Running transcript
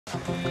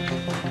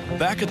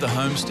Back at the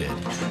homestead,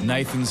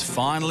 Nathan's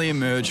finally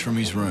emerged from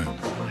his room.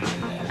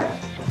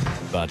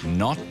 But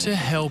not to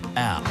help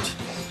out.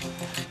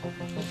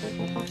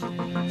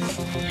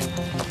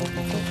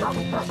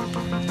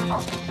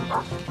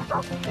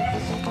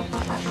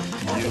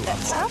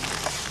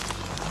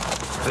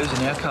 Who's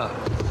in our car?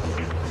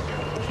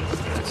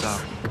 It's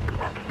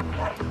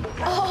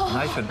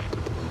Nathan.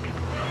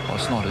 Oh,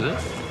 it's not, is it?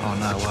 Oh,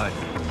 no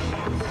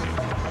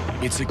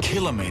way. It's a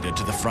kilometre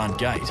to the front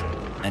gate,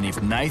 and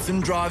if Nathan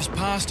drives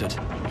past it,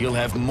 he'll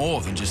have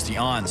more than just the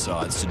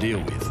Ironsides to deal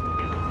with.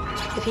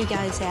 If he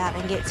goes out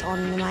and gets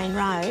on the main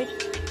road,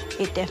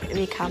 it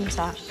definitely becomes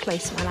a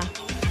police matter.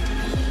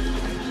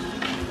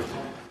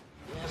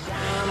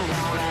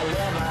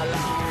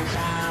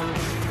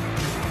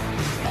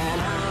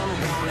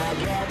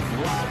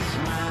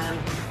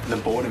 The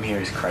boredom here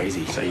is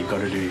crazy, so you've got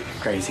to do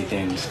crazy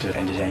things to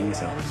entertain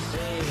yourself.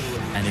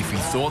 And if he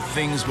thought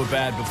things were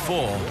bad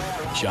before,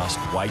 just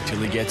wait till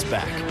he gets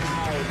back.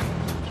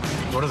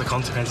 What are the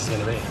consequences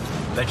going to be?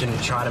 They can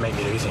try to make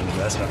me do things, but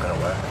that's not going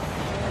to work.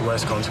 The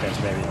worst consequence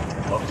may be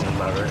locked in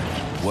my room.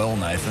 Well,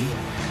 Nathan,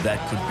 that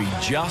could be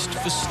just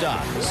for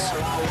starters.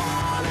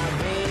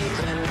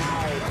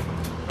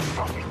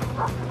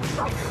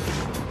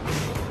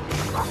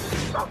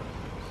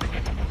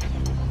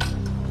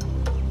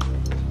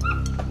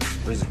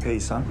 Where's the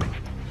keys, son?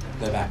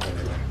 They're back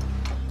over there.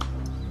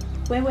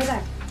 Where were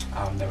they?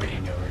 They were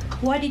in your room.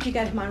 Why did you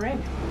go to my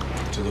room?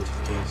 To look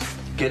for the keys.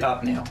 Get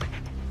up now.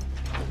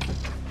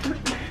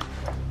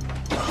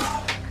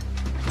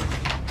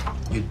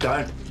 You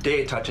don't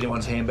dare touch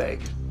anyone's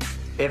handbag.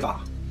 Ever.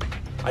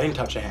 I didn't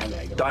touch a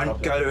handbag.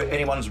 Don't go to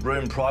anyone's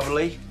room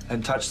privately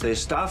and touch their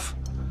stuff.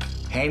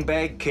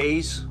 Handbag,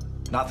 keys,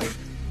 nothing.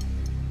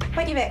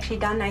 What you've actually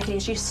done, Nathan,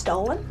 is you've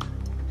stolen.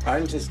 I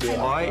didn't just do it.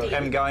 I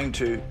am going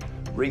to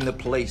ring the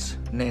police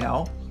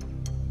now,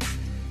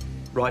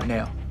 right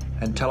now,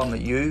 and tell them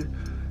that you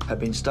have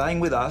been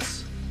staying with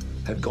us,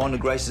 have gone to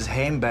Grace's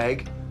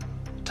handbag,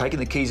 taken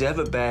the keys out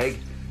of her bag,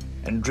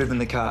 and driven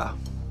the car.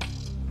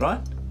 Right?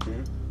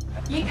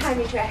 You came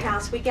into our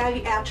house, we gave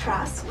you our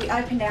trust, we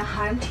opened our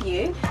home to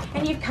you,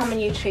 and you've come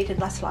and you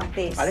treated us like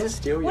this. I didn't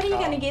steal your What are you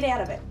car. going to get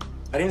out of it?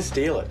 I didn't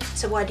steal it.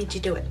 So why did you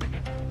do it?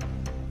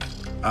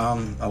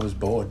 I was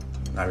bored.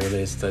 I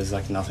realised there's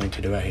like nothing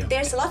to do out here.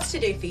 There's lots to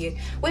do for you.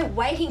 We're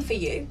waiting for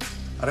you.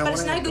 I don't But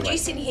it's wanna no have to good you wait.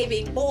 sitting here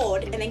being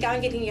bored and then going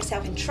and getting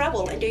yourself in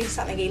trouble and doing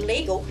something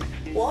illegal.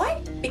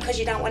 Why? Because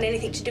you don't want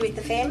anything to do with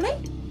the family?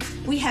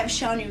 We have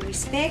shown you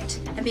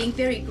respect and being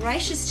very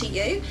gracious to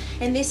you,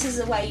 and this is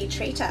the way you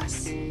treat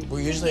us.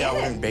 Well, usually I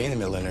Yeah. wouldn't be in the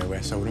middle of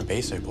nowhere, so I wouldn't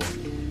be so bored.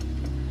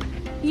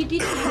 You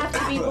didn't have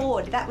to be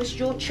bored. That was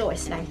your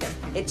choice, Nathan.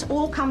 It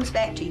all comes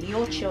back to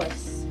your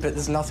choice. But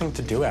there's nothing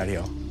to do out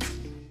here.